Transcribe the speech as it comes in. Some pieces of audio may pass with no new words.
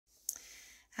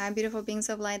Hi beautiful beings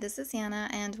of light, this is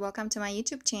Yana and welcome to my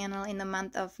YouTube channel in the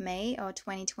month of May of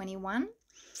 2021.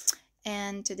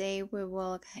 And today we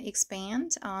will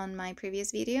expand on my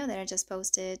previous video that I just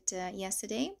posted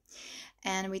yesterday.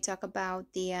 And we talk about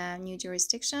the new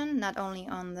jurisdiction, not only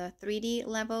on the 3D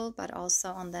level, but also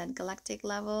on that galactic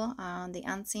level, the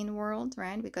unseen world,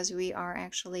 right? Because we are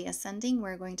actually ascending.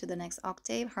 We're going to the next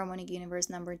octave, harmonic universe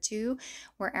number 2,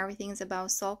 where everything is about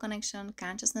soul connection,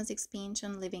 consciousness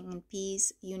expansion, living in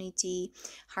peace, unity,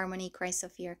 harmony, Christ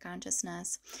of fear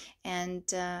consciousness. And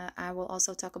I will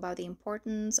also talk about the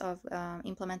importance of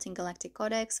implementing Galactic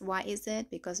Codex. Why is it?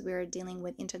 Because we're dealing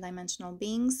with interdimensional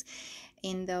beings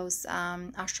in those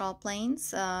astral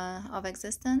planes of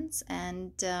existence,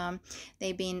 and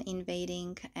they've been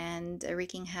invading and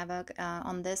wreaking havoc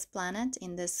on this planet,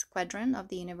 in this quadrant of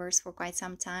the universe for quite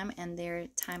some time, and their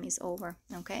time is over.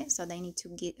 Okay, so they need to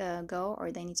go,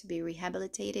 or they need to be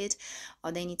rehabilitated,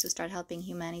 or they need to start helping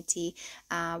humanity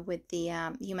with the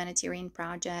humanitarian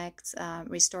projects,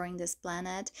 restoring this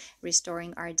planet,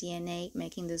 restoring our DNA,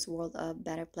 making this world a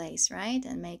better place, right?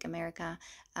 And make America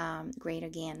great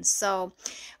again. So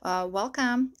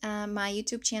welcome. My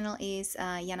YouTube channel is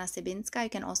Yana Sibinska. You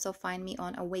can also find me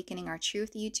on Awakening Our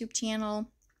Truth YouTube channel.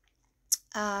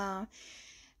 My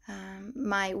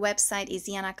website is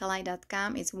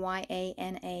yanakalai.com. It's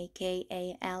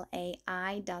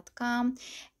YANAKALAI.com.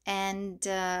 And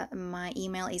my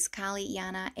email is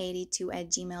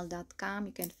kaliyana82@gmail.com.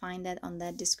 You can find that on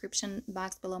the description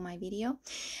box below my video.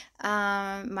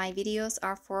 My videos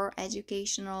are for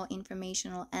educational,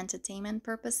 informational, entertainment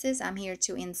purposes. I'm here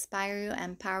to inspire you,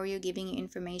 empower you, giving you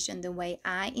information the way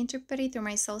I interpret it through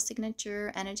my soul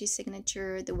signature, energy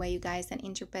signature. The way you guys then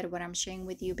interpret what I'm sharing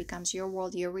with you becomes your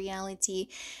world, your reality,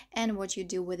 and what you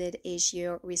do with it is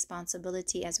your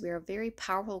responsibility, as we are very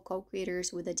powerful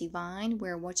co-creators with the divine.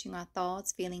 We're watching our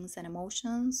thoughts, feelings, and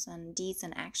emotions, and deeds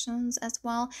and actions as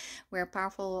well. We're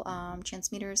powerful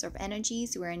transmitters of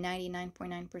energies. We're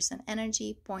 99.9%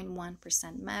 energy,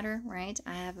 0.1% matter, right?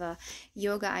 I have a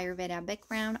yoga Ayurveda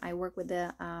background. I work with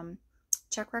the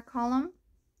chakra column.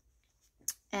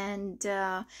 And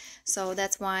so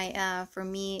that's why for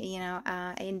me, you know,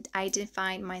 I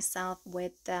define myself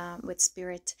with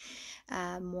spirit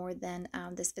more than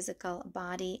this physical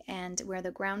body. And we're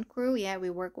the ground crew. Yeah, we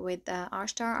work with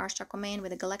Ashtar Command,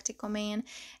 with the Galactic Command,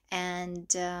 and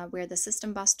we're the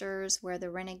system busters, we're the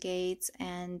renegades,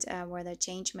 and we're the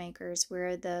change makers.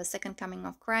 We're the second coming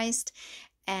of Christ,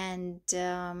 and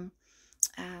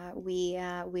we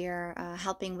are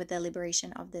helping with the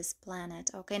liberation of this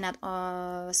planet. Okay, not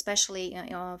especially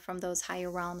from those higher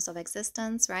realms of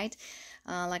existence, right?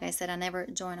 Like I said, I never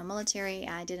joined a military.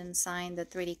 I didn't sign the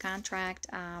 3D contract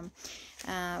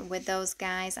with those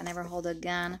guys. I never hold a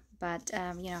gun. But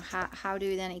you know, how do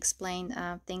you then explain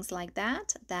things like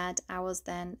that? That I was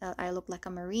then I look like a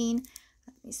Marine.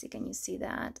 Let me see, can you see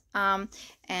that? And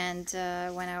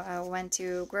when I went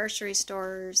to grocery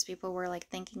stores, people were like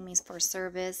thanking me for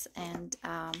service, and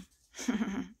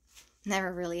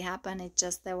never really happened. It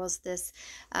just, there was this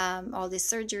all these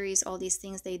surgeries, all these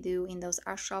things they do in those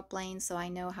astral planes. So I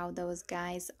know how those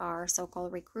guys are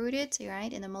so-called recruited,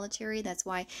 right, in the military. That's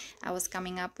why I was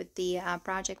coming up with the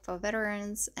project for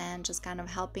veterans, and just kind of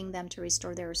helping them to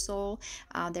restore their soul,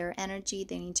 their energy.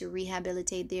 They need to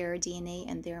rehabilitate their DNA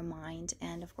and their mind,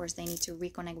 and of course they need to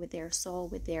reconnect with their soul,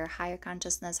 with their higher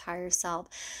consciousness, higher self,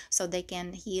 so they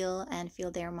can heal and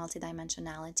feel their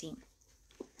multidimensionality.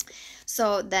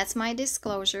 So that's my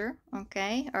disclosure,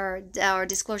 okay, or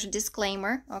disclosure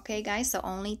disclaimer, okay guys. So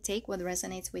only take what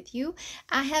resonates with you.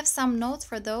 I have some notes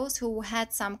for those who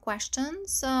had some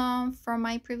questions from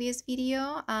my previous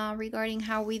video regarding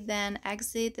how we then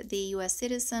exit the U.S.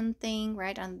 citizen thing,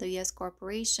 right, under the U.S.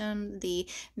 corporation, the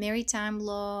maritime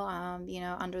law, you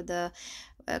know, under the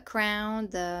crown,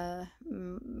 the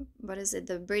what is it,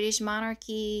 the British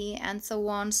monarchy, and so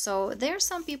on. So there are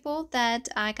some people that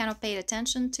I kind of paid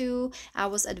attention to. I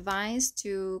was advised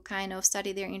to kind of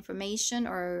study their information,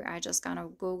 or I just kind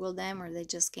of Googled them, or they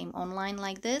just came online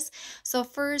like this. So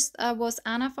first was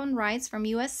Anna von Reitz from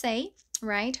USA.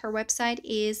 Right, her website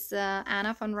is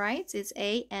Anna von Reitz. It's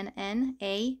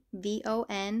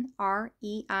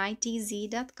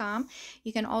ANNAVONREITZ.com.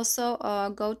 You can also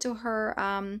go to her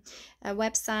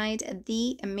website,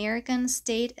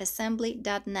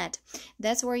 theamericanstateassembly.net.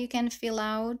 That's where you can fill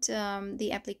out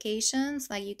the applications.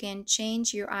 Like, you can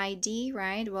change your ID,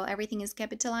 right? Well, everything is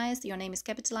capitalized. Your name is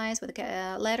capitalized with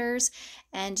letters,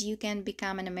 and you can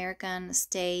become an American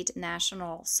state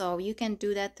national. So you can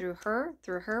do that through her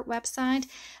website.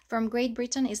 From Great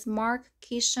Britain is Mark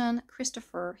Kishan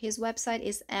Christopher. His website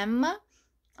is M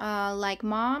like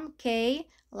mom, K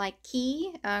like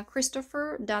key,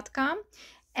 Christopher.com.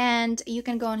 And you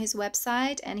can go on his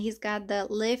website, and he's got the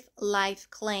Live Life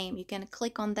Claim. You can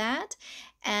click on that,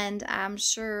 and I'm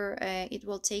sure it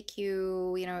will take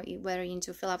you, whether you need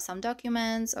to fill up some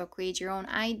documents or create your own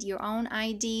ID.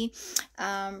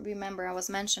 Remember, I was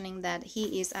mentioning that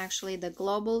he is actually the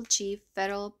Global Chief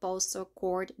Federal Postal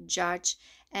Court Judge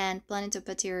and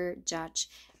Plenipotentiary Judge.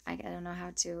 I don't know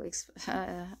how to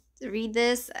read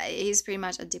this. He's pretty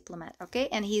much a diplomat, okay,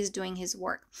 and he's doing his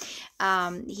work.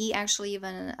 He actually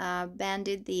even banned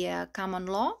the common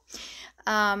law.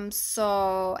 And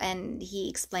he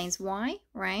explains why,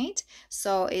 right?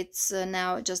 So it's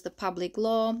now just the public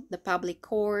law, the public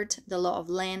court, the law of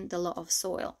land, the law of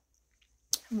soil.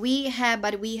 We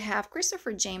have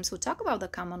Christopher James, who talk about the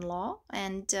common law,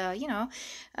 and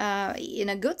in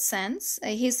a good sense.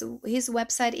 His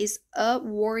website is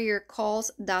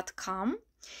awarriorcalls.com.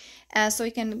 So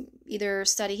you can either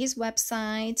study his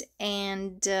website,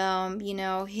 and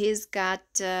he's got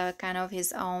kind of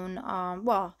his own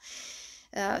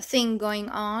thing going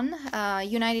on.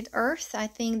 United Earth, I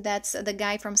think that's the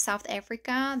guy from South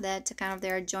Africa that kind of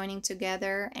they're joining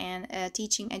together and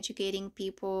teaching, educating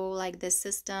people like this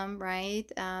system, right?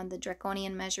 The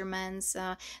draconian measurements,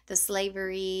 the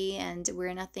slavery, and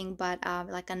we're nothing but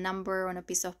like a number on a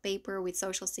piece of paper with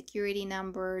social security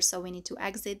number, so we need to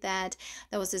exit that.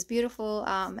 There was this beautiful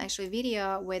actually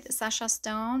video with Sasha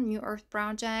Stone, New Earth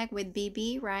Project, with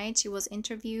BB, right? She was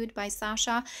interviewed by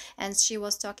Sasha, and she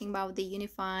was talking about the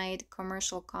Unified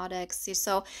Commercial Codex.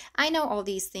 So I know all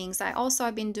these things. I also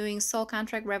have been doing soul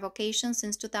contract revocation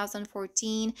since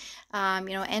 2014.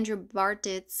 Andrew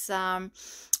Bartitz,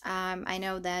 I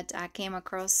know that I came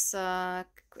across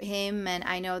him, and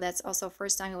I know that's also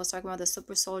first time he was talking about the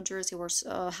super soldiers. He was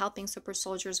helping super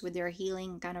soldiers with their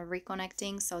healing, kind of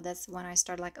reconnecting. So that's when I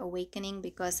started like awakening,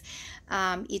 because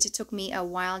it took me a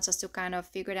while just to kind of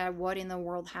figure out what in the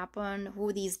world happened,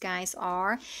 who these guys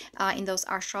are in those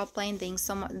astral plane.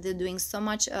 They're doing so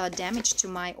much damage to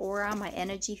my aura, my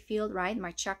energy field, right,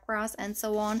 my chakras, and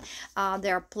so on.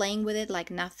 They're playing with it like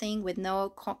nothing, with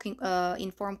no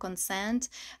informed consent,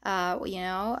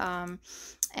 and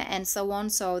so on.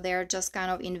 So they're just kind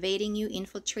of invading you,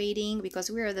 infiltrating, because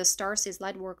we are the Starseeds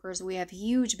light workers. We have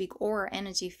huge big aura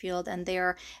energy field, and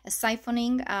they're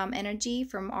siphoning energy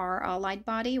from our light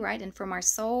body, right, and from our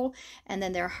soul, and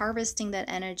then they're harvesting that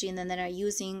energy, and then they're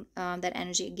using that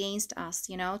energy against us,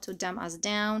 to dumb us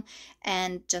down,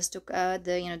 and just to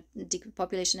the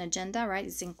depopulation agenda, right,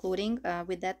 is including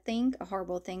with that thing,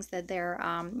 horrible things that they're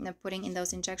putting in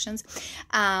those injections,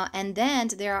 and then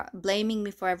they're blaming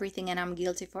me for everything, and I'm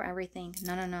guilty for everything.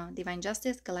 No. Divine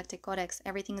justice, galactic codex,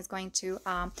 everything is going to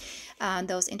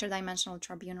those interdimensional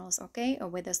tribunals, okay,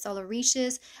 with the solar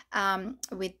reaches,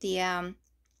 with the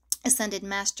ascended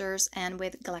masters, and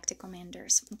with galactic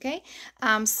commanders, okay.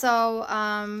 So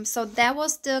that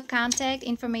was the contact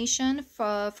information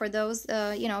for those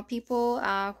people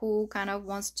who kind of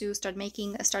wants to start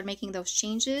making those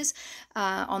changes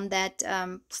on that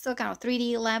still kind of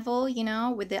 3D level,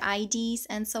 with the IDs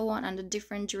and so on under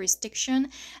different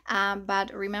jurisdiction,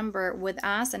 but remember, with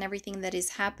us and everything that is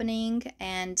happening,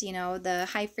 and the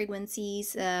high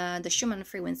frequencies, the Schumann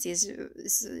frequencies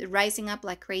is rising up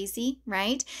like crazy,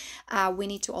 right? We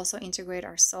need to also integrate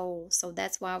our soul. So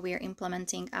that's why we are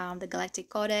implementing the Galactic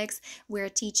Codex. We're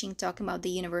talking about the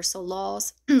universal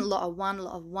laws, law of one,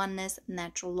 law of oneness,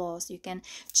 natural laws. You can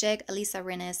check Elisa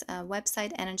Rene's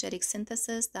website,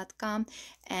 energeticsynthesis.com,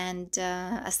 and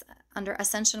under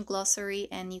Ascension Glossary,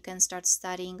 and you can start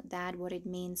studying that, what it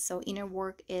means. So inner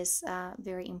work is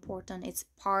very important. It's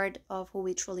part of who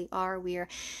we truly are. We are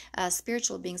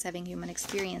spiritual beings having human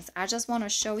experience. I just want to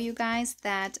show you guys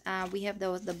that we have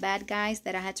the bad guys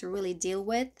that I had to really deal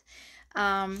with.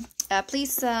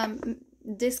 Please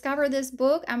discover this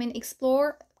book. I mean,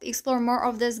 explore more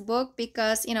of this book,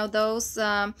 because those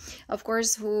of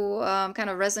course who kind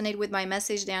of resonate with my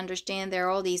message, they understand there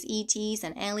are all these ETs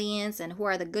and aliens, and who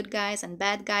are the good guys and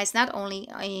bad guys, not only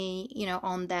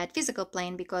on that physical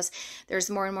plane, because there's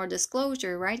more and more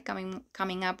disclosure, right,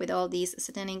 coming up with all these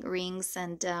satanic rings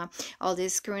and all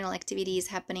these criminal activities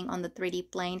happening on the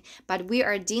 3D plane, but we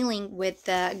are dealing with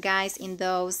guys in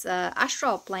those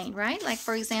astral plane, right? Like,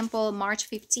 for example, March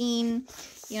 15,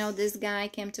 this guy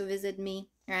came to visit me,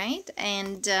 right,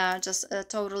 and just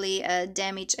totally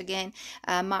damage again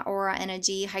my aura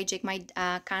energy, hijack my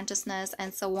consciousness,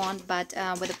 and so on. But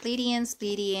with the Pleiadians,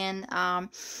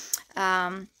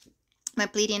 my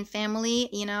Pleiadian family,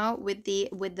 with the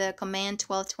command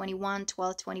 1221,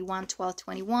 1221,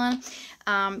 1221,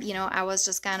 I was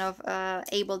just kind of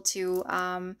able to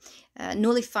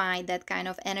nullify that kind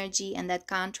of energy and that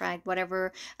contract,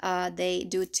 whatever they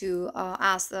do to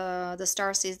us, the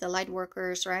starseeds, the light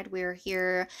workers, right? We're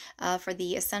here for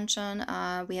the ascension.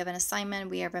 We have an assignment,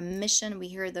 we have a mission, we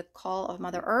hear the call of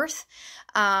Mother Earth.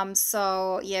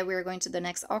 So yeah, we're going to the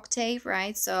next octave,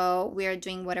 right? So we are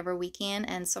doing whatever we can,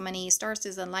 and so many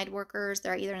starseeds and light workers,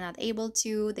 they're either not able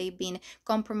to, they've been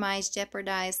compromised,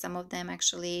 jeopardized, some of them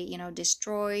actually, you know,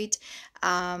 destroyed.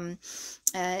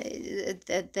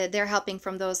 They're helping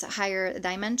from those higher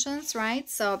dimensions, right?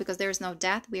 So because there's no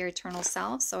death, we are eternal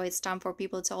selves, so it's time for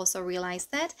people to also realize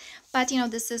that. But you know,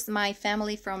 this is my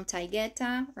family from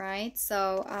Taygeta, right?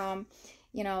 So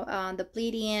you know, the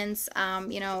Pleiadians,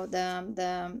 you know,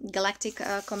 the Galactic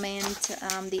command,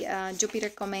 the Jupiter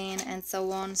command, and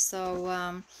so on.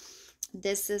 So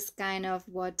this is kind of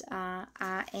what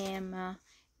I am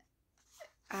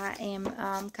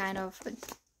kind of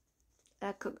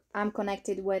I'm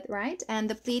connected with, right? And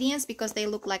the Pleiadians, because they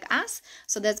look like us,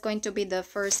 so that's going to be the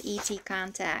first ET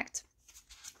contact.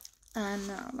 And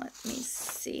let me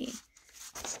see,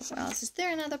 what else is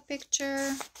there? Another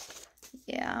picture.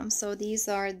 Yeah, so these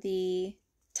are the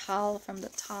Tal from the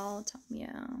Tal,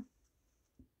 yeah.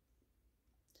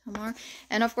 More.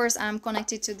 And of course, I'm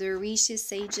connected to the Rishi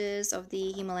sages of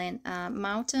the Himalayan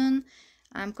mountain.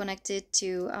 I'm connected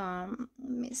to let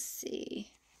me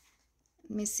see,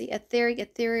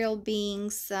 ethereal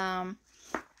beings, and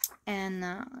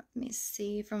let me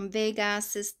see, from Vega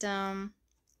system.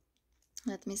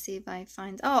 Let me see if I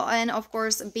find, oh, and of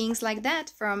course beings like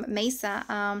that from Mesa,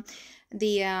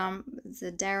 the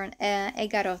Darren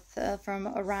Egaroth from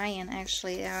Orion,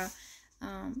 actually.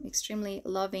 Extremely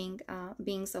loving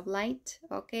beings of light,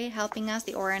 okay, helping us,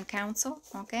 the Orion Council,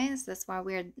 okay, so that's why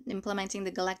we're implementing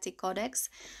the Galactic Codex,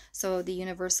 so the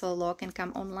universal law can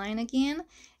come online again.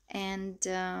 And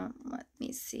let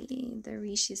me see, the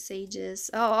Rishi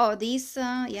sages, these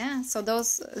yeah, so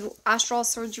those astral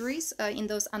surgeries in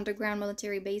those underground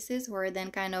military bases were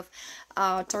then kind of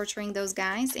torturing those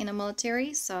guys in the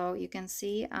military. So you can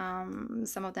see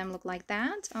some of them look like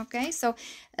that, okay. So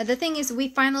the thing is, we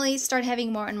finally start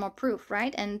having more and more proof,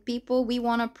 right? And people, we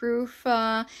want to proof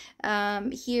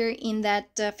here in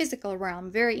that physical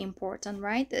realm, very important,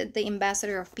 right? The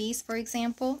ambassador of peace, for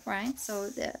example, right? So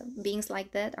the beings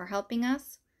like that are helping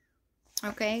us,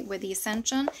 okay, with the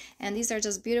ascension. And these are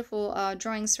just beautiful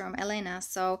drawings from Elena.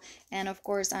 So, and of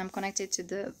course I'm connected to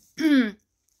the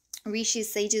Rishi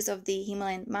sages of the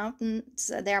Himalayan mountains.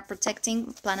 They are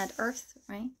protecting planet Earth,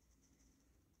 right?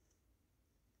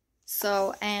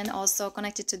 So, and also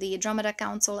connected to the Andromeda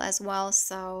Council as well.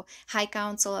 So High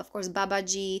Council, of course,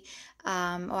 Babaji.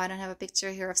 I don't have a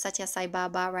picture here of Satya Sai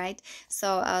Baba, right?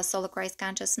 So Solar Christ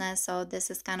consciousness. So this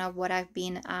is kind of what I've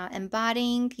been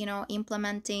embodying, you know,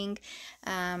 implementing,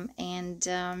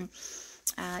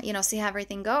 you know, see how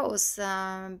everything goes,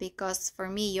 because for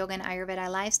me, yoga and Ayurveda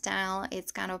lifestyle,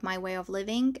 it's kind of my way of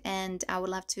living, and I would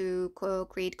love to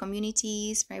create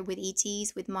communities, right, with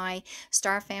ETs, with my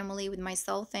star family, with my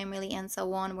soul family, and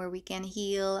so on, where we can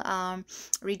heal,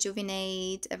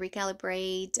 rejuvenate,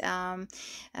 recalibrate,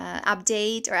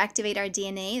 update or activate our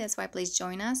DNA. That's why please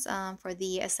join us for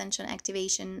the Ascension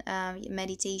Activation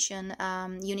meditation,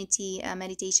 Unity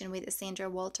meditation with Sandra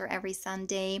Walter every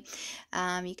Sunday.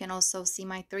 You can also see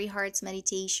my 3 Hearts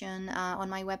meditation on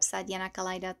my website,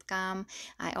 yanakalai.com.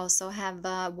 I also have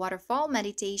waterfall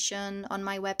meditation on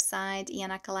my website,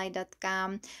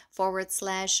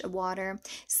 yanakalai.com/water.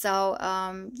 So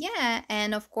yeah,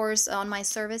 and of course on my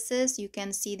services you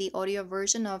can see the audio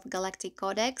version of Galactic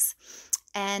Codex,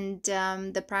 and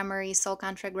the primary soul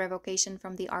contract revocation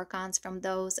from the archons, from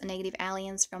those negative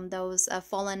aliens, from those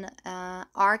fallen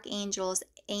archangels,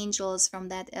 angels from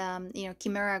that you know,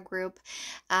 chimera group,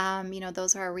 you know,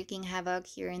 those who are wreaking havoc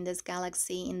here in this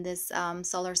galaxy, in this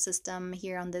solar system,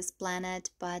 here on this planet.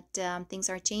 But things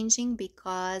are changing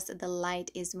because the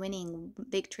light is winning.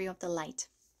 Victory of the light.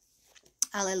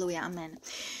 Hallelujah, amen.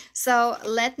 So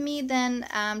let me then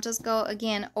just go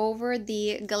again over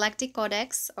the Galactic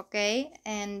Codex, okay?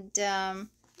 And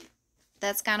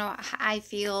that's kind of, I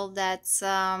feel that's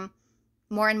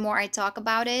more and more I talk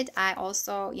about it, I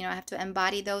also, you know, have to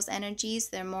embody those energies.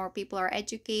 The more people are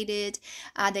educated,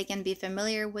 they can be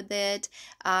familiar with it,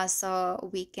 so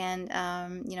we can,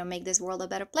 you know, make this world a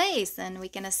better place, and we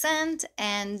can ascend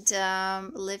and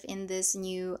live in this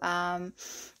new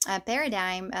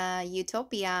paradigm,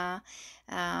 utopia,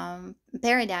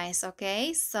 paradise.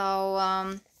 Okay,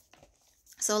 so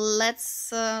so let's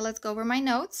go over my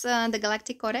notes. The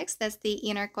Galactic Codex, that's the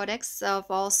inner codex of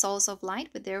all souls of light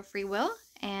with their free will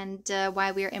and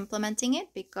why we are implementing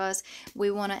it, because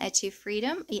we want to achieve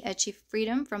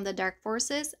freedom from the dark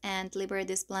forces and liberate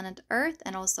this planet Earth,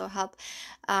 and also help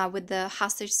with the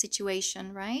hostage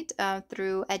situation, right?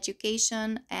 Through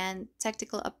education and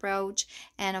tactical approach,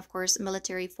 and of course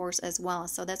military force as well.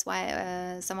 So that's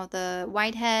why some of the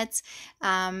whiteheads,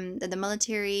 the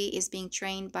military is being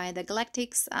trained by the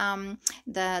Galactics,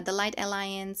 the Light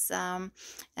Alliance,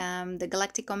 the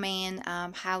Galactic Command,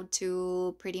 how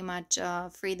to pretty much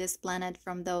free this planet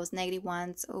from those negative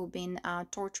ones who've been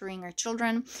torturing our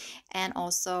children, and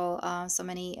also so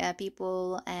many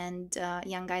people and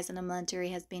young guys in the military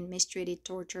has been mistreated,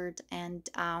 tortured, and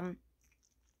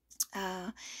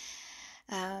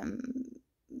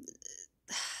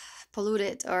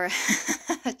polluted, or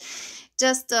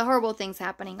just horrible things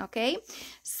happening. Okay,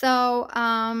 so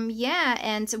yeah,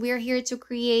 and we're here to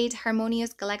create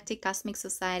harmonious galactic cosmic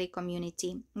society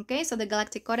community. Okay, so the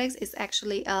Galactic Codex is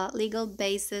actually a legal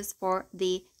basis for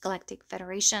the Galactic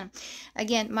Federation.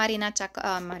 Again, Marina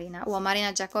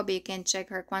Jacobi, you can check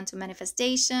her quantum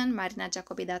manifestation,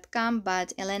 marinajacobi.com,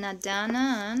 but Elena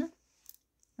Danan,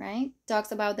 right,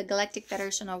 talks about the Galactic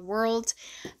Federation of Worlds.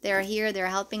 They're here, they're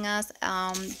helping us.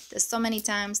 So many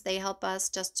times they help us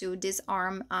just to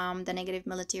disarm the negative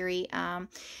military,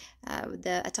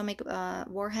 the atomic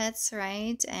warheads,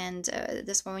 right? And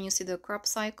this one, when you see the crop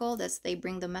cycle, that's they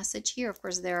bring the message here. Of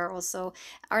course, there are also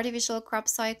artificial crop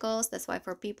cycles. That's why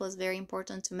for people it's very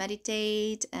important to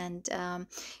meditate and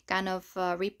kind of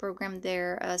reprogram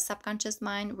their subconscious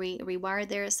mind, rewire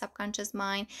their subconscious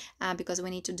mind, because we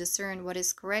need to discern what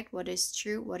is correct, what is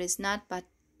true, what is not, but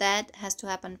that has to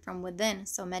happen from within.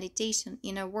 So meditation,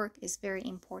 inner work is very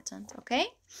important. Okay,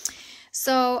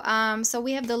 so so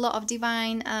we have the law of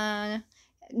divine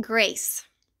grace,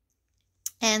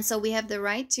 and so we have the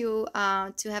right to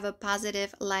have a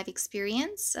positive life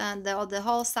experience. The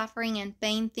whole suffering and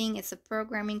pain thing is a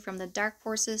programming from the dark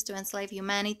forces to enslave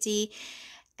humanity.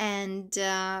 And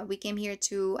we came here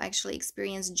to actually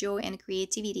experience joy and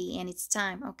creativity, and it's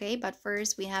time. Okay, but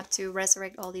first we have to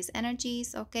resurrect all these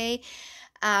energies, okay,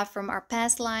 from our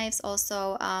past lives,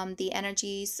 also the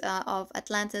energies of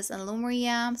Atlantis and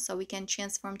Lemuria, so we can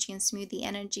transmute the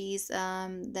energies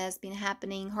that's been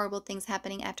happening, horrible things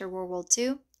happening after World War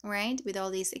II, right, with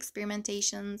all these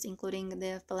experimentations, including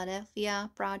the Philadelphia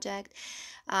project,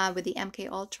 with the MK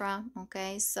Ultra.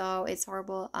 Okay, so it's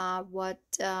horrible what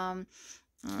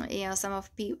you know, some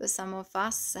of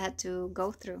us had to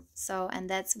go through. So, and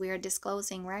that's, we're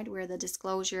disclosing, right, we're the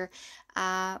disclosure.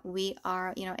 We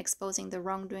are, you know, exposing the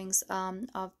wrongdoings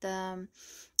of the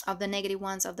negative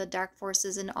ones, of the dark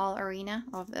forces in all arena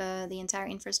of the entire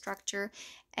infrastructure.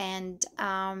 And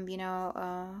you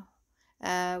know,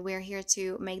 we're here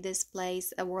to make this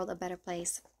place, a world, a better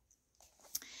place.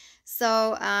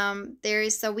 So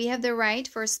so we have the right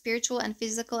for spiritual and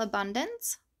physical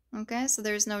abundance. Okay, so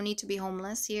there's no need to be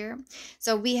homeless here.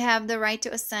 So we have the right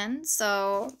to ascend.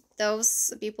 So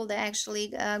those people that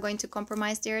actually going to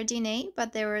compromise their DNA,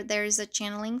 but there is a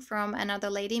channeling from another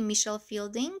lady, Michelle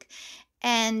Fielding,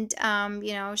 and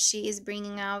you know, she is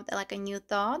bringing out like a new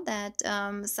thought that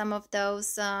some of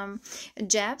those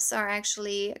jabs are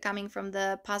actually coming from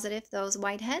the positive, those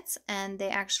whiteheads, and they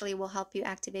actually will help you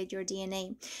activate your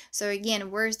DNA. So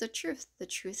again, where's the truth? The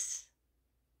truth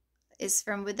is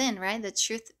from within, right? The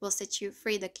truth will set you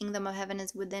free. The kingdom of heaven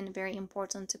is within. Very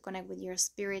important to connect with your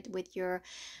spirit, with your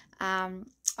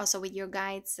also with your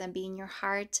guides, and be in your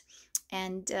heart,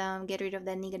 and get rid of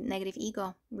that negative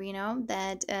ego, you know,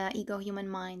 that ego human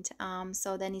mind.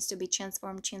 So that needs to be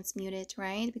transformed, transmuted,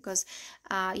 right? Because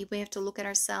we have to look at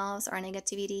ourselves, our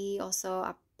negativity, also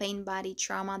our pain, body,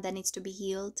 trauma that needs to be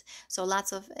healed. So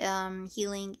lots of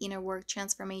healing, inner work,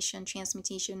 transformation,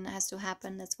 transmutation has to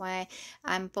happen. That's why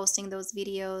I'm posting those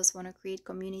videos. Want to create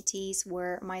communities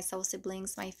where my soul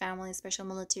siblings, my family, special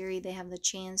military, they have the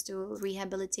chance to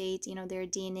rehabilitate, you know, their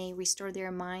DNA, restore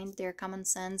their mind, their common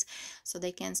sense, so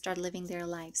they can start living their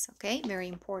lives. Okay, very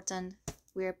important.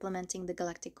 We're implementing the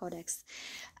Galactic Codex.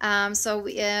 So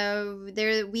we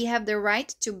have the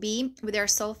right to be with our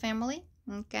soul family.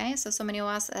 Okay, so many of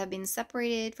us have been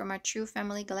separated from our true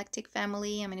family, galactic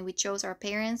family. I mean, we chose our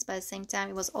parents, but at the same time,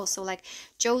 it was also like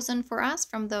chosen for us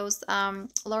from those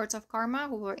lords of karma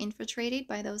who were infiltrated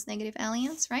by those negative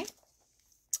aliens, right?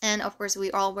 And of course,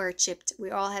 we all were chipped. We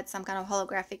all had some kind of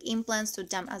holographic implants to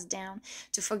dumb us down,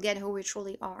 to forget who we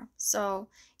truly are. So,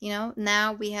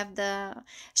 now we have the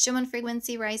Schumann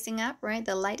frequency rising up, right?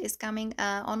 The light is coming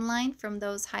online from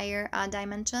those higher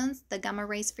dimensions, the gamma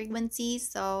rays frequencies.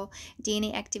 So,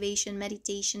 DNA activation,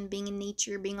 meditation, being in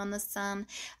nature, being on the sun,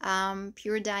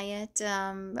 pure diet,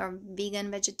 or vegan,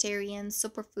 vegetarian,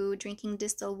 superfood, drinking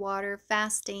distilled water,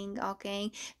 fasting,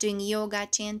 okay, doing yoga,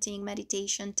 chanting,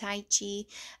 meditation, Tai Chi,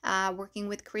 working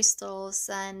with crystals,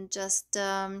 and just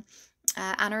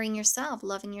honoring yourself,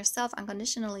 loving yourself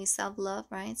unconditionally, self-love,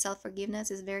 right? Self-forgiveness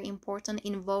is very important.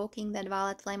 Invoking that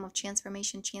violet flame of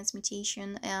transformation,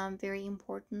 transmutation, very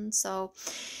important. So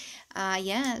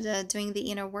doing the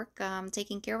inner work,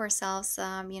 taking care of ourselves,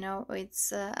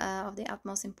 it's of the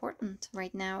utmost important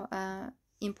right now.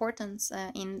 Importance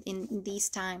in these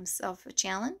times of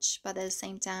challenge, but at the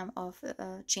same time of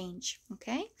change.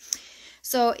 Okay,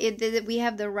 so we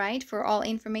have the right for all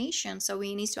information, so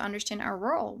we need to understand our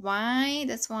role. Why?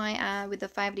 That's why with the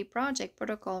 5D project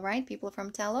protocol, right, people from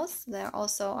Telos, they're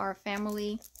also our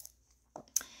family.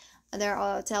 They're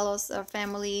all Telos, our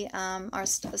family, our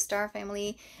star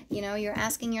family. You're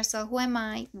asking yourself, who am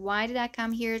I? Why did I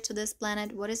come here to this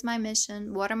planet? What is my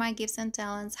mission? What are my gifts and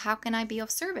talents? How can I be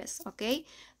of service? Okay,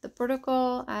 the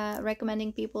protocol,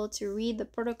 recommending people to read the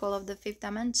protocol of the 5th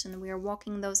dimension. We are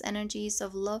walking those energies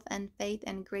of love and faith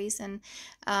and grace and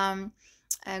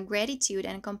gratitude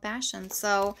and compassion.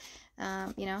 So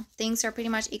things are pretty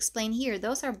much explained here.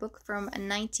 Those are books from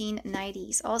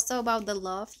 1990s. Also about the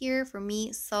love here, for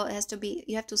me, so it has to be,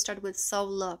 you have to start with soul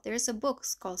love. There's a book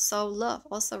called Soul Love,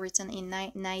 also written in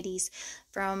 90s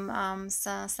from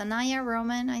Sanaya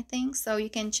Roman, I think. So you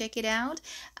can check it out,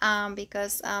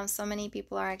 because so many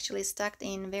people are actually stuck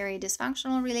in very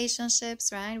dysfunctional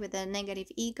relationships, right, with a negative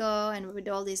ego and with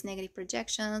all these negative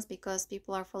projections, because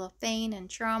people are full of pain and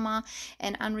trauma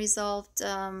and unresolved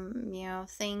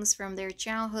things from their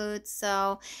childhood.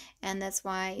 So, and that's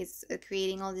why it's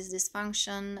creating all this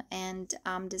dysfunction and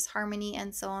disharmony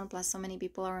and so on. Plus, so many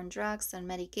people are on drugs and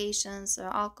medications or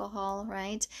alcohol,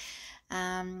 right?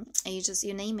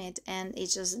 You name it, and it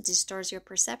just distorts your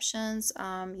perceptions,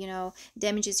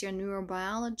 damages your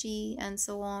neurobiology and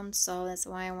so on. So that's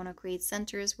why I want to create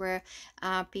centers where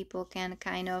people can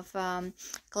kind of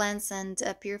cleanse and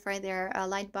purify their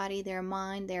light body, their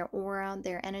mind, their aura,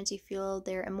 their energy field,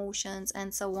 their emotions,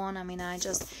 and so on. I mean, I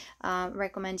just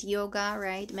recommend yoga,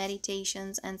 right,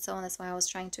 meditations, and so on. That's why I was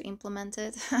trying to implement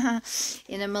it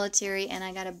in the military, and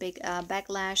I got a big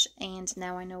backlash, and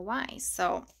now I know why.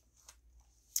 So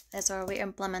that's why we're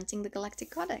implementing the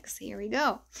Galactic Codex. Here we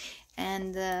go.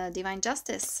 And the Divine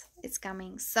Justice is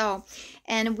coming. So,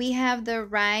 and we have the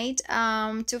right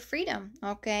to freedom.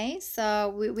 Okay,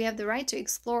 so we have the right to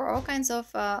explore all kinds of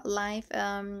life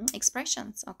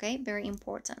expressions. Okay, very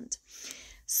important.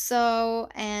 So,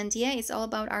 and yeah, it's all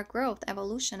about our growth,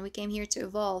 evolution. We came here to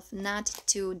evolve, not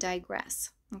to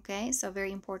digress. Okay, so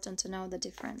very important to know the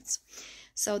difference.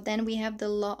 So then we have the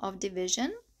law of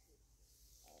division.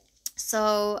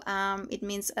 So it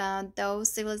means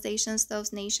those civilizations,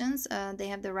 those nations, they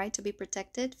have the right to be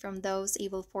protected from those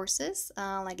evil forces,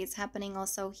 like it's happening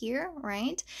also here,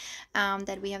 right?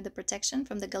 That we have the protection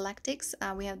from the galactics,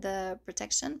 we have the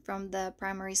protection from the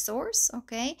primary source,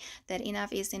 okay? That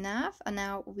enough is enough. And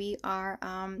now we are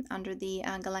under the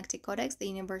Galactic Codex, the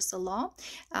universal law,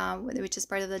 which is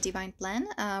part of the divine plan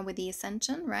with the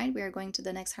ascension, right? We are going to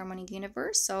the next harmonic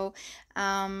universe. So,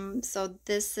 so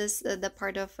this is the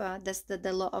part of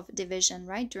the law of division,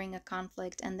 right, during a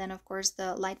conflict. And then of course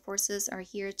the light forces are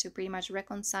here to pretty much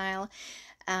reconcile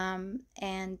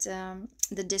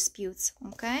the disputes.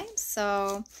 Okay,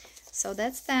 so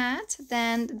that's that.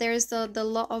 Then there's the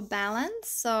law of balance.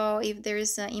 So if there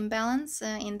is an imbalance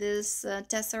in this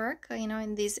tesseract,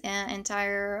 in this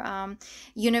entire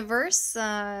universe,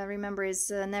 remember it's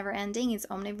never ending, it's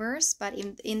omniverse, but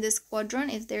in this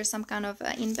quadrant, if there's some kind of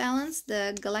imbalance,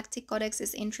 the Galactic Codex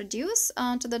is introduced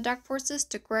to the dark forces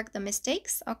to correct the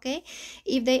mistakes. Okay,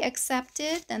 if they accept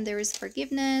it, then there is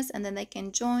forgiveness, and then they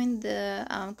can join the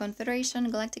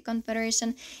Galactic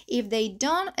Confederation. If they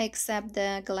don't accept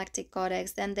the Galactic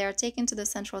Codex, then they are taken to the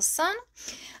central sun,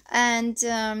 and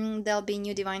there'll be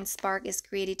new divine spark is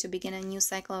created to begin a new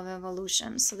cycle of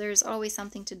evolution. So there's always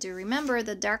something to do. Remember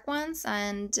the dark ones,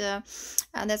 and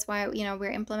that's why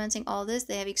we're implementing all this.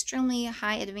 They have extremely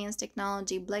high advanced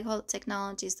technology, black hole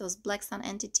technologies, those black sun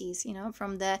entities,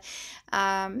 from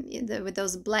with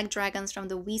those black dragons from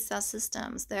the Visa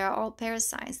systems. They are all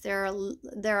parasites. They're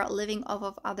living off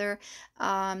of other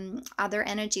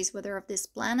energies, whether of this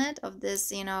planet, of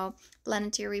this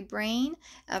planetary brain,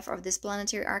 of this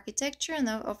planetary architecture. And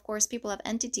of course, people have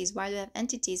entities. Why do they have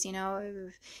entities?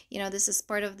 This is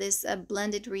part of this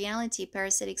blended reality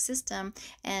parasitic system.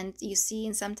 And you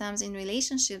see, sometimes in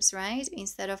relationships, right,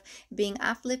 instead of being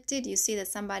uplifted, you see that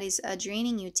somebody's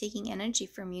draining you, taking energy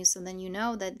from you. So then you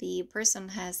know that the person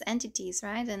has entities,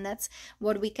 right? And that's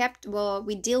what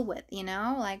we deal with,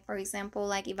 like, for example,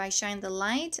 like if I shine the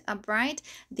light bright,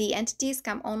 the entities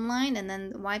come online. And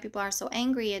then why people are so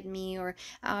angry at me, or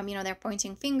they're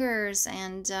pointing fingers,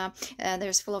 and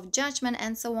there's full of judgment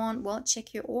and so on. Well,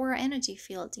 check your aura energy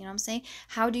field. You know what I'm saying?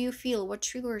 How do you feel? What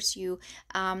triggers you?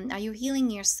 Are you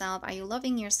healing yourself? Are you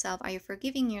loving yourself? Are you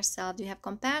forgiving yourself? Do you have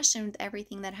compassion with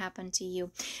everything that happened to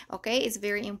you? Okay, it's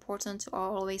very important to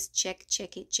always check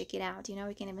it out.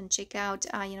 You can even check out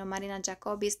Marina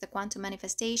Jacobi's The Quantum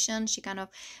Manifestation. She kind of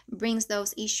brings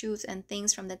those issues and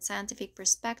things from that scientific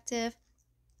perspective.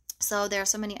 So there are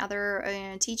so many other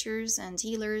teachers and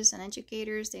healers and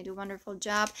educators. They do a wonderful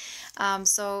job.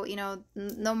 So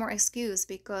no more excuse,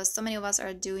 because so many of us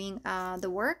are doing the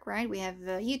work, right? We have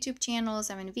YouTube channels,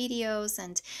 videos,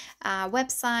 and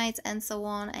websites, and so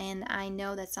on. And I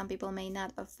know that some people may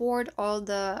not afford all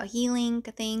the healing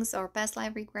things or past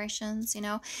life regressions,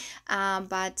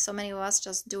 but so many of us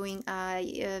just doing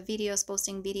videos,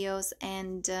 posting videos,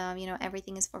 and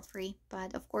everything is for free.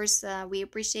 But of course, we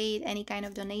appreciate any kind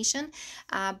of donation.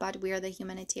 But we are the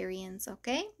humanitarians,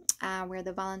 okay? We're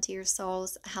the volunteer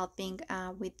souls helping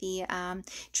with the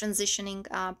transitioning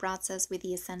process, with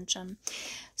the ascension.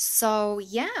 So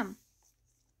yeah.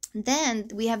 Then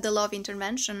we have the law of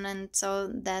intervention, and so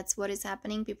that's what is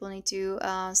happening. People need to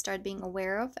start being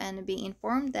aware of and be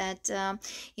informed that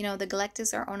the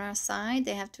galactics are on our side.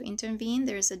 They have to intervene.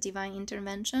 There's a divine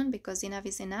intervention, because enough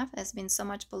is enough. There's been so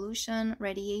much pollution,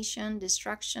 radiation,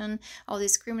 destruction, all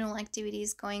these criminal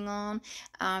activities going on.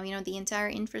 The entire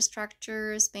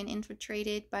infrastructure has been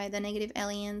infiltrated by the negative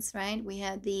aliens, right? We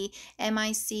had the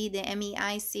MIC, the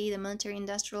MEIC, the military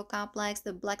industrial complex,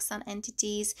 the Black Sun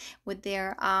entities with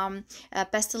their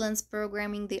pestilence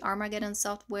programming, the Armageddon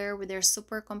software with their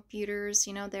supercomputers.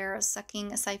 They're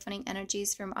siphoning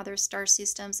energies from other star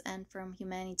systems and from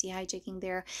humanity, hijacking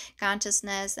their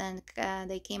consciousness. And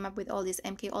they came up with all this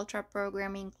MK Ultra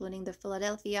programming, including the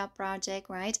Philadelphia Project,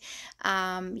 right?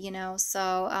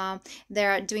 So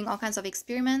they're doing all kinds of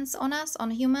experiments on us,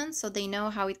 on humans, so they know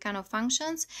how it kind of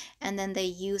functions, and then they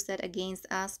use that against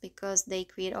us, because they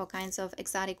create all kinds of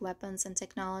exotic weapons and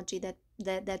technology that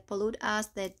pollute us,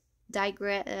 that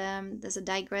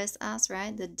digress us,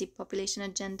 right? The depopulation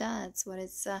agenda, that's what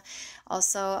it's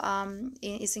also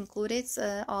is included. It's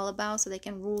all about, so they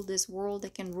can rule this world, they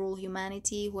can rule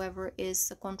humanity, whoever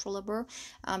is controllable,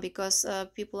 because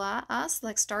people are us,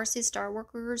 like starseeds, star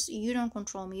workers. You don't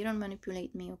control me, you don't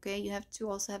manipulate me, okay? You have to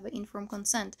also have an informed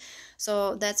consent.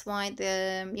 So that's why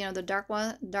the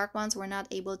dark ones were not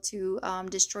able to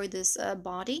destroy this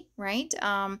body, right?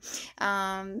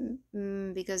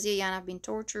 Because I've been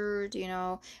tortured.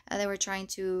 They were trying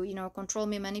to control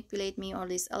me, manipulate me, all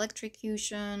this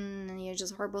electrocution, and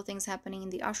just horrible things happening in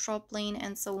the astral plane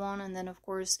and so on. And then of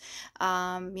course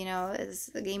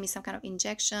it gave me some kind of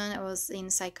injection. I was in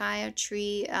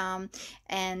psychiatry,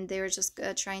 and they were just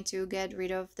trying to get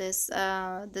rid of this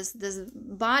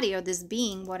body, or this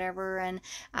being, whatever. And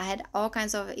I had all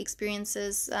kinds of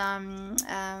experiences,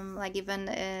 like even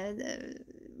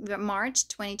March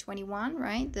 2021,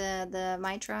 right? The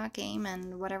Mitra came,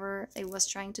 and whatever it was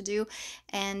trying to do,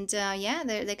 and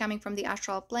they're coming from the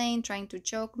astral plane, trying to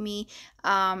choke me,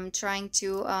 trying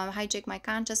to hijack my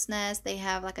consciousness. They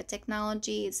have like a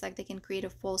technology. It's like they can create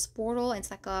a false portal. It's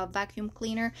like a vacuum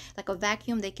cleaner, like a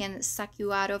vacuum. They can suck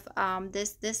you out of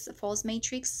this false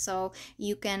matrix, so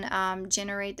you can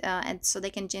generate and so they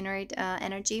can generate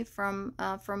energy from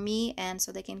me, and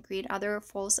so they can create other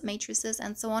false matrices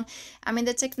and so on.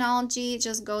 The technology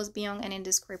just goes beyond any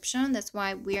description. That's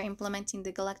why we are implementing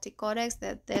the Galactic Codex.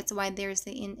 That's why there's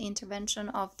the intervention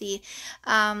of the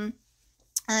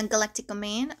Galactic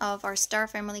Command of our star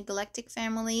family, Galactic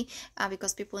family,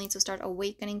 because people need to start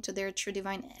awakening to their true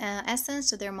divine essence,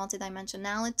 to their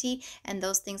multidimensionality, and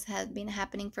those things have been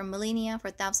happening for millennia,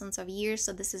 for thousands of years.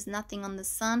 So this is nothing on the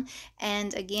sun.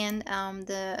 And again,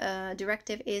 the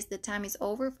directive is the time is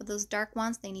over for those dark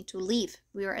ones. They need to leave.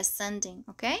 We are ascending.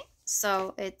 Okay,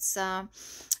 so it's a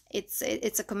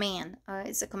command.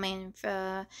 It's a command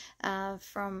from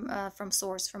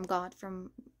source, from God,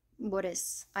 from what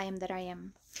is I am that I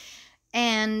am.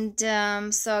 And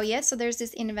so yeah, so there's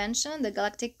this invention, the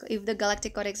galactic, if the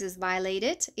Galactic Codex is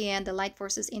violated and the light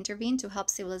forces intervene to help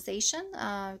civilization,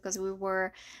 because we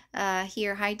were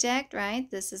here hijacked,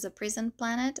 right? This is a prison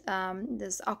planet,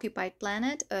 this occupied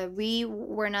planet. We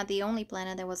were not the only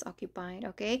planet that was occupied,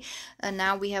 okay?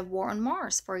 Now we have war on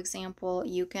Mars, for example.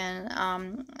 You can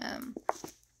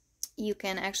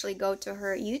actually go to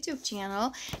her YouTube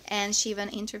channel, and she even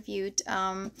interviewed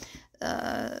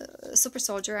super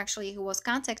soldier, actually, who was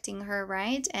contacting her,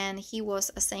 right? And he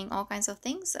was saying all kinds of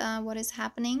things, what is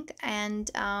happening, and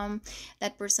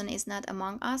that person is not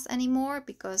among us anymore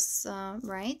because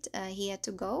right, he had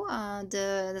to go.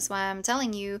 That's why I'm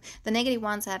telling you, the negative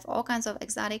ones have all kinds of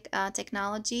exotic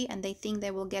technology, and they think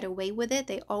they will get away with it.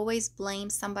 They always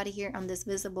blame somebody here on this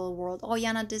visible world. Oh,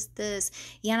 Yana did this,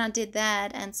 Yana did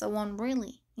that, and so on.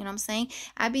 Really, you know what I'm saying?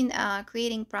 I've been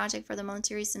creating project for the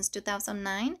military since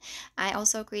 2009. I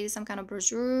also created some kind of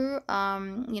brochure,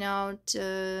 you know,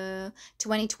 to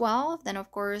 2012. Then, of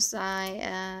course,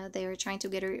 they were trying to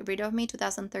get rid of me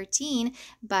 2013.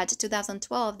 But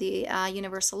 2012, the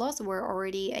universal laws were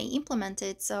already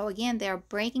implemented. So, again, they are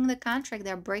breaking the contract.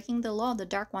 They're breaking the law, the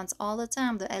dark ones, all the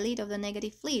time. The elite of the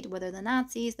negative fleet, whether the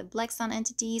Nazis, the Black Sun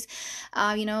entities,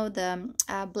 you know, the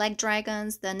Black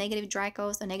Dragons, the negative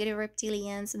Dracos, the negative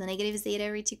Reptilians, the negative Zeta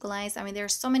Reticuli. I mean, there are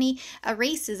so many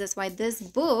races. That's why this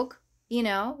book, you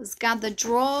know, it's got the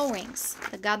drawings.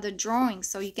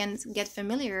 So you can get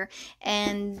familiar.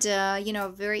 And you know,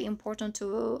 very important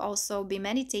to also be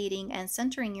meditating and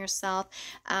centering yourself,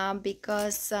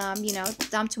 because you know,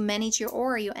 time to manage your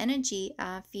aura, your energy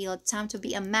field, time to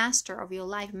be a master of your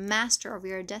life, master of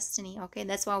your destiny. Okay,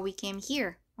 that's why we came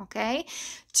here. Okay,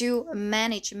 to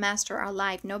manage, master our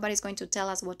life. Nobody's going to tell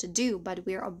us what to do, but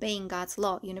we're obeying God's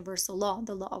law, universal law,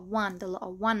 the law of one, the law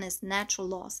of oneness, natural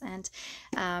laws. And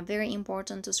very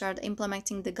important to start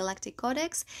implementing the Galactic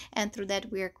Codex, and through that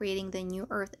we are creating the new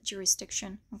Earth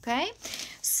jurisdiction. Okay,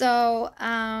 so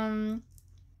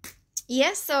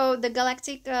yes, so the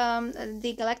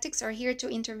Galactics are here to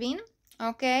intervene,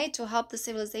 okay, to help the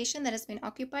civilization that has been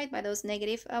occupied by those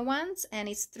negative ones, and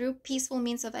it's through peaceful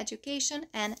means of education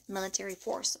and military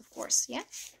force, of course. Yeah.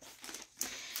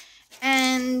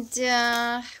 And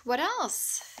what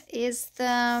else is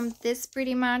this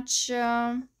pretty much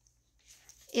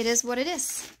it is what it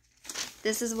is.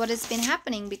 This is what has been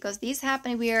happening, because these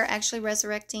happen. We are actually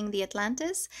resurrecting the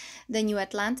Atlantis, the new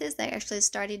Atlantis that actually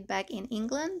started back in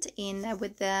England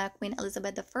with the Queen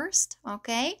Elizabeth I.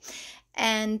 Okay.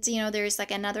 And you know, there's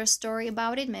like another story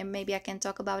about it. Maybe I can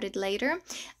talk about it later.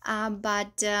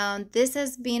 But this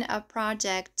has been a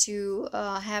project to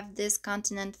have this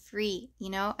continent free. You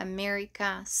know,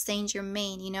 America, Saint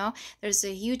Germain. You know, there's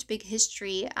a huge big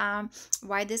history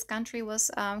why this country was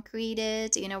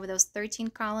created. You know, with those 13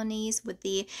 colonies, with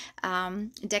the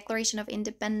Declaration of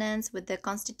Independence, with the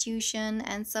Constitution,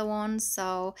 and so on.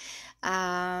 So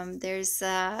there's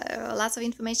lots of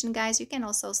information, guys. You can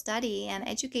also study and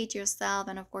educate yourself,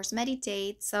 and of course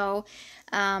meditate. So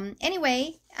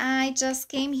anyway, I just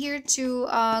came here to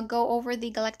go over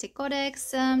the Galactic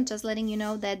Codex, just letting you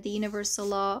know that the universal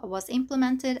law was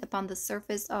implemented upon the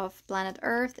surface of planet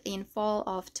Earth in fall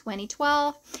of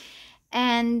 2012.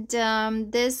 And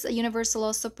this universal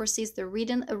law supersedes the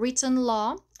written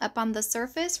law upon the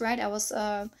surface, right? I was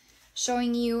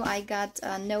showing you, I got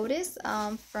a notice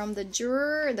from the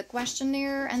juror, the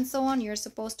questionnaire, and so on. You're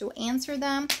supposed to answer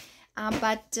them.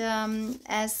 But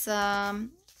as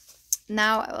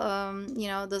now, you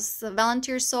know, this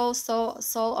volunteer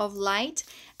soul of light,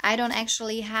 I don't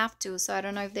actually have to. So I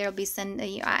don't know if they'll be sent.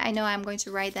 I know I'm going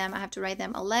to write them. I have to write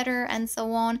them a letter and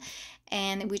so on.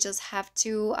 And we just have to,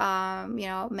 you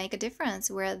know, make a difference.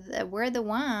 We're the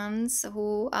ones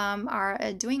who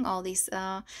are doing all these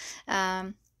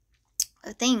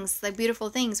things, like beautiful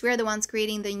things. We're the ones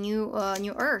creating the new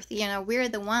Earth. You know, we're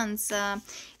the ones,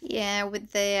 yeah,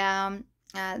 with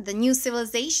the new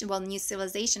civilization. Well, new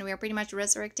civilization. We are pretty much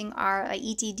resurrecting our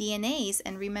ET DNAs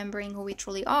and remembering who we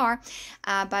truly are.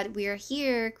 But we are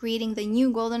here creating the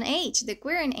new golden age, the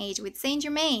Aquarian age, with Saint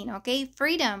Germain. Okay,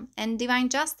 freedom and divine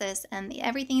justice, and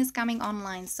everything is coming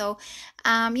online. So,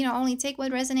 you know, only take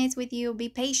what resonates with you. Be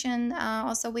patient,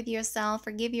 also with yourself.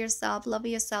 Forgive yourself. Love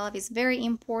yourself is very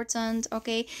important.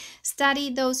 Okay, study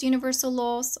those universal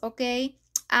laws. Okay.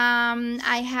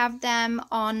 I have them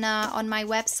on my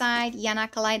website,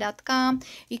 yanakalai.com.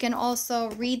 You can also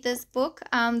read this book,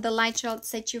 The Light Shall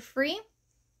Set You Free.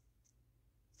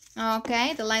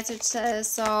 Okay, The Light Shall,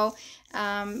 so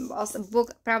also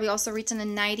book probably also written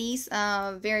in 90s,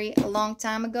 very long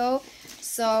time ago.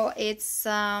 So it's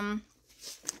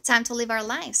time to live our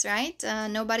lives, right?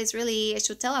 Nobody's really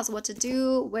should tell us what to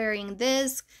do, wearing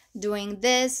this, doing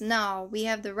this. No, we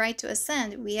have the right to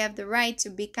ascend. We have the right to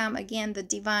become again the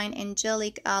divine,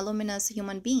 angelic, luminous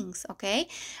human beings, okay,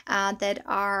 that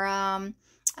are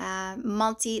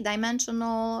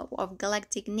multi-dimensional, of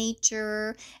galactic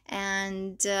nature,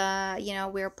 and you know,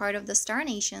 we're part of the star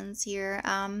nations here,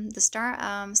 the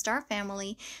star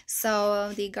family.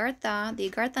 So the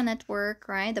Gartha network,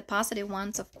 right, the positive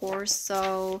ones, of course.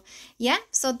 So yeah,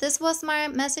 so this was my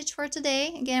message for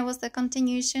today. Again, it was the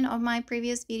continuation of my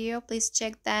previous video. Please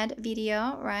check that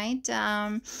video, right?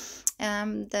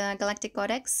 The Galactic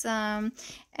Codex,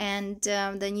 and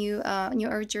the new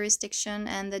Earth jurisdiction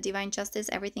and the divine justice,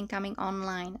 everything coming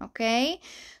online. Okay,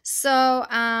 so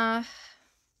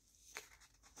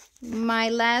my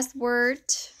last word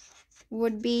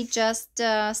would be just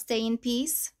stay in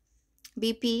peace,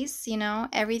 be peace. You know,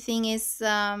 everything is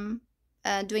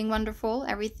doing wonderful,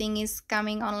 everything is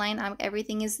coming online,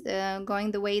 everything is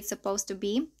going the way it's supposed to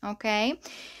be. Okay,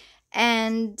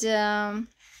 and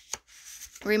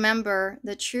remember,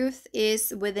 the truth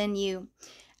is within you.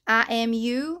 I am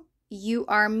you, you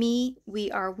are me,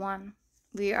 we are one.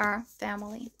 We are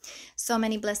family. So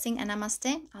many blessings and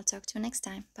namaste. I'll talk to you next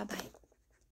time. Bye-bye.